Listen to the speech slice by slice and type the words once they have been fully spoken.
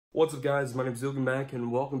What's up guys, my name is Mac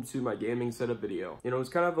and welcome to my gaming setup video. You know, it's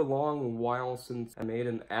kind of a long while since I made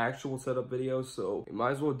an actual setup video, so we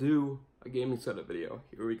might as well do a gaming setup video.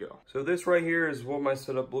 Here we go. So this right here is what my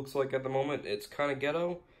setup looks like at the moment. It's kind of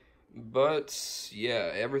ghetto, but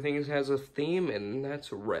yeah, everything has a theme and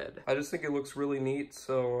that's red. I just think it looks really neat,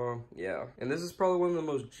 so yeah. And this is probably one of the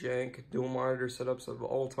most jank dual monitor setups of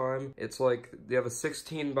all time. It's like you have a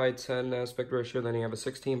 16:10 aspect ratio, then you have a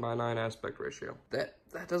 16:9 aspect ratio.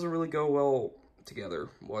 That doesn't really go well together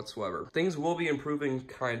whatsoever. Things will be improving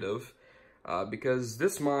kind of. Because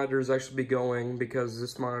this monitor is actually be going because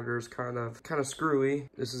this monitor is kind of screwy.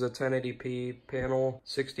 This is a 1080p panel,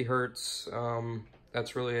 60 hertz.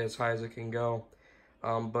 That's really as high as it can go.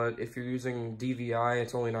 But if you're using DVI,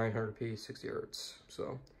 it's only 900p, 60 hertz.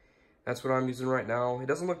 So that's what I'm using right now. It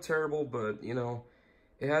doesn't look terrible, but you know,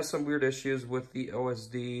 it has some weird issues with the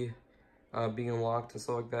OSD being locked and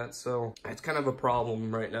stuff like that, so it's kind of a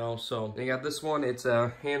problem right now. So I got this one. It's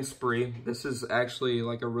a hands-free. This is actually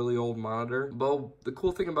like a really old monitor, but the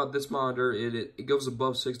cool thing about this monitor, it goes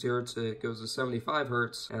above 60 hertz, it goes to 75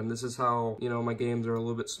 hertz, and this is how, you know, my games are a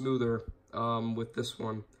little bit smoother with this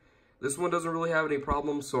one. This one doesn't really have any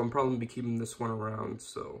problems, so I'm probably gonna be keeping this one around.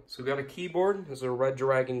 So we got a keyboard. It's a Red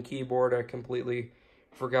Dragon keyboard. I completely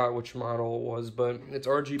forgot which model it was, but it's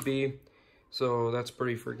RGB, so that's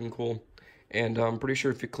pretty freaking cool. And I'm pretty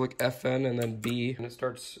sure if you click FN and then B, and it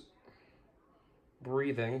starts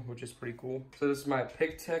breathing, which is pretty cool. So this is my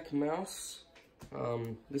PicTech mouse.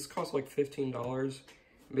 This costs like $15.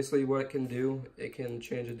 Basically what it can do, it can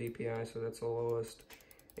change the DPI, so that's the lowest,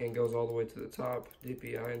 and goes all the way to the top,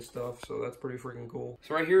 DPI and stuff, so that's pretty freaking cool.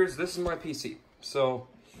 So right here this is my PC. So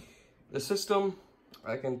the system,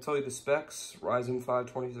 I can tell you the specs: Ryzen 5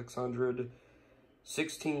 2600,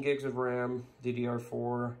 16 gigs of RAM,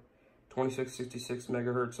 DDR4, 2666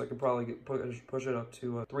 megahertz. I could probably push it up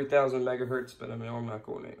to 3000 megahertz, but I mean, I'm not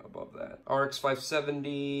going above that. RX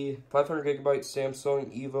 570, 500 gigabyte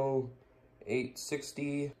Samsung Evo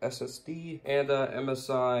 860 SSD, and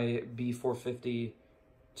MSI B450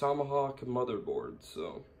 Tomahawk motherboard.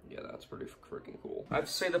 So yeah, that's pretty freaking cool. I have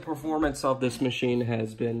to say the performance of this machine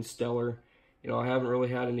has been stellar. You know, I haven't really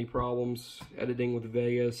had any problems editing with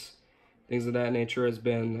Vegas. Things of that nature has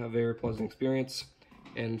been a very pleasant experience.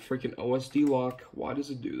 And freaking OSD lock, why does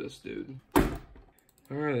it do this, dude?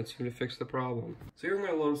 Alright, that seemed to fix the problem. So here I'm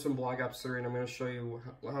going to load some Black Ops 3, and I'm going to show you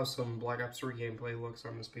how some Black Ops 3 gameplay looks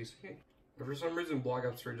on this PC. But for some reason, Black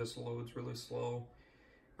Ops 3 just loads really slow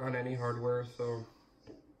on any hardware, so...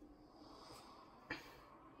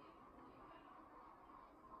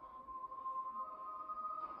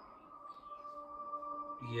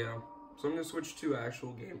 yeah. So I'm going to switch to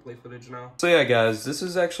actual gameplay footage now. So yeah guys, this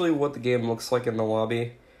is actually what the game looks like in the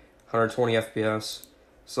lobby. 120 FPS.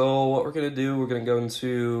 So what we're going to do, we're going to go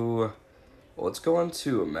into... well, let's go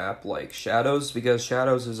into a map like Shadows, because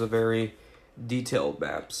Shadows is a very detailed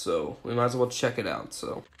map. So we might as well check it out,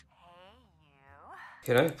 so...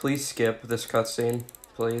 Can I please skip this cutscene?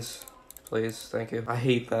 Please? Please, thank you. I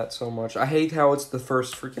hate that so much. I hate how it's the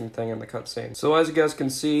first freaking thing in the cutscene. So as you guys can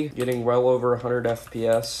see, getting well over 100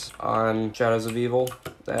 FPS on Shadows of Evil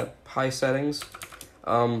at high settings.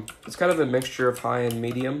 It's kind of a mixture of high and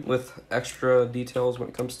medium with extra details when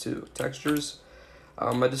it comes to textures.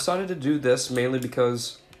 I decided to do this mainly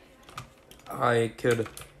because I could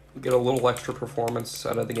get a little extra performance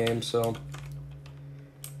out of the game, so...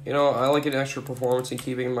 you know, I like an extra performance in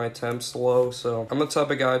keeping my temps low, so I'm the type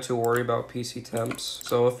of guy to worry about PC temps.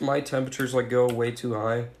 So if my temperatures like go way too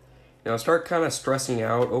high, you know, I start kind of stressing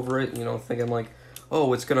out over it, you know, thinking like,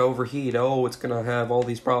 oh, it's gonna overheat, oh, it's gonna have all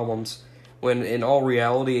these problems. When in all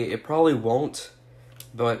reality, it probably won't.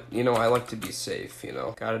 But, you know, I like to be safe, you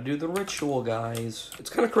know. Gotta do the ritual, guys. It's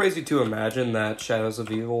kind of crazy to imagine that Shadows of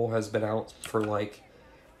Evil has been out for like,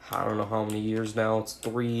 I don't know how many years now. It's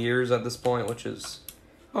 3 years at this point, which is...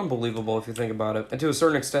 unbelievable if you think about it. And to a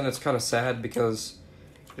certain extent, it's kind of sad because,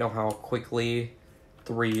 you know, how quickly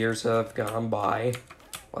 3 years have gone by.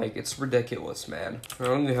 Like, it's ridiculous, man. I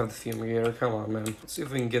don't even have the fumigator. Come on, man. Let's see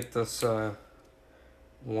if we can get this,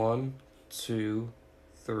 1, 2,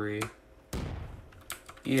 3.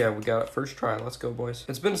 Yeah, we got it. First try. Let's go, boys.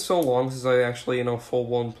 It's been so long since I actually, you know,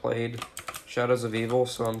 full-blown played Shadows of Evil,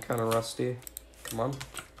 so I'm kind of rusty. Come on.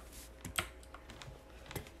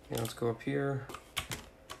 Yeah, let's go up here.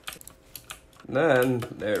 Then,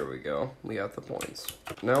 there we go, we got the points.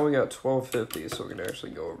 Now we got 1250, so we can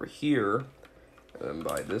actually go over here, and then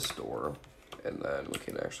buy this door, and then we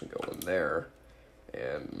can actually go in there,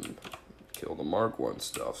 and kill the Mark 1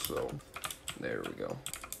 stuff, so there we go.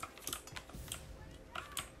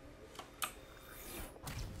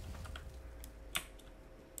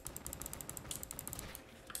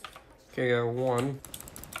 Okay, got one.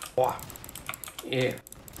 Wow. Yeah.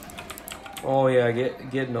 Oh yeah,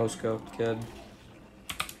 get no scoped, kid.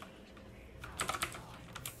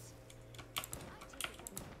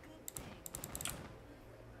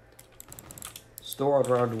 Still on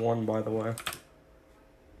round 1, by the way.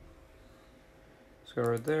 Let's go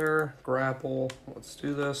right there. Grapple. Let's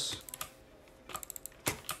do this.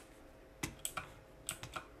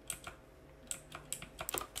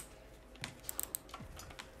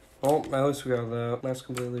 Oh, at least we got that. That's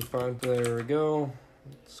completely fine. There we go.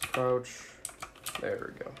 Let's crouch.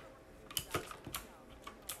 There we go.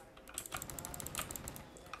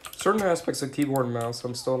 Certain aspects of keyboard and mouse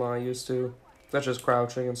I'm still not used to. That's just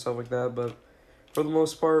crouching and stuff like that, but for the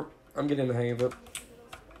most part, I'm getting the hang of it.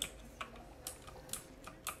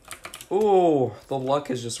 Ooh, the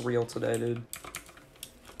luck is just real today, dude.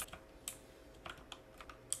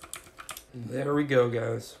 There we go,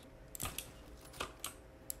 guys.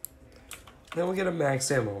 Then we get a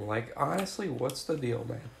max ammo. Like, honestly, what's the deal,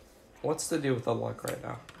 man? What's the deal with the luck right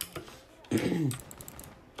now?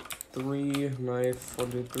 3, knife,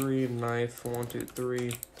 1, 2, 3, knife, 1, 2,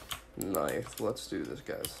 3, knife. Let's do this,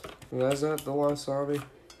 guys. Is that the last zombie?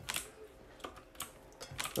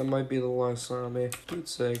 That might be the last zombie.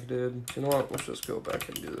 Dude's sake, dude. You know what? Let's just go back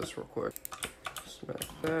and do this real quick. Smack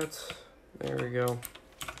that. There we go.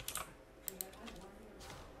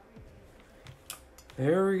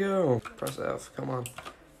 There we go. Press F. Come on.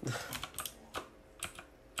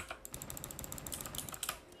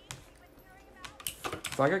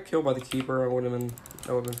 If I got killed by the keeper, that would have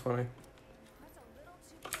been funny.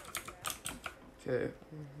 Okay,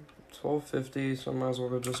 1250. So I might as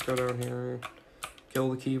well just go down here and kill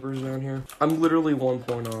the keepers down here. I'm literally 1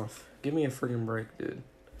 point off. Give me a freaking break, dude.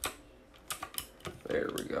 There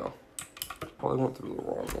we go. Probably went through the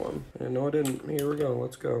wrong one. And no, I didn't. Here we go.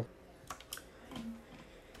 Let's go.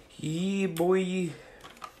 Yeah, boy.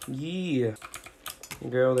 Yeah.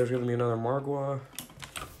 Go. There's gonna be another Margwa.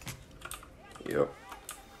 Yep.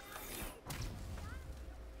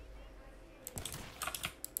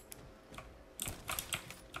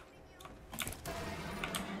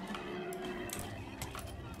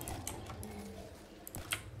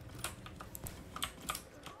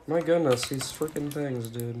 My goodness, these freaking things,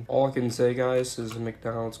 dude. All I can say, guys, is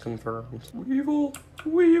McDonald's confirmed. Weevil,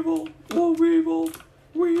 Weevil, whoa, Weevil,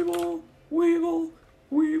 Weevil, Weevil,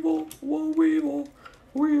 Weevil, whoa, Weevil,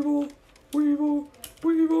 Weevil, Weevil,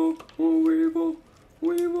 Weevil, whoa, Weevil,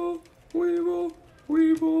 Weevil, Weevil,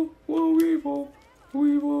 Weevil, whoa, Weevil,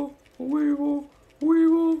 Weevil, Weevil,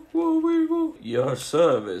 Weevil, whoa, Weevil. Your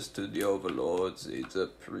service to the overlords is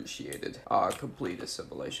appreciated. Our complete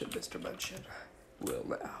assimilation, Mr. Mention, will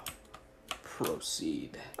now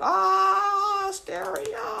proceed. Ah,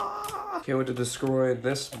 stereo! Can't wait to destroy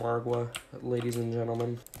this Margwa, ladies and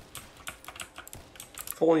gentlemen.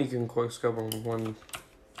 If only you can quick scope on one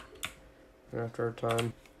after a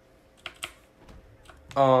time.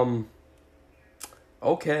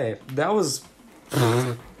 Okay, that was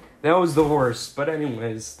that was the worst. But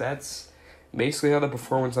anyways, that's basically how the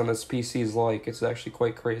performance on this PC is like. It's actually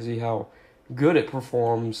quite crazy how good it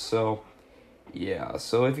performs. So yeah,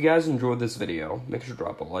 so if you guys enjoyed this video, make sure to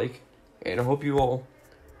drop a like, and I hope you all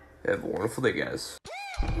have a wonderful day, guys.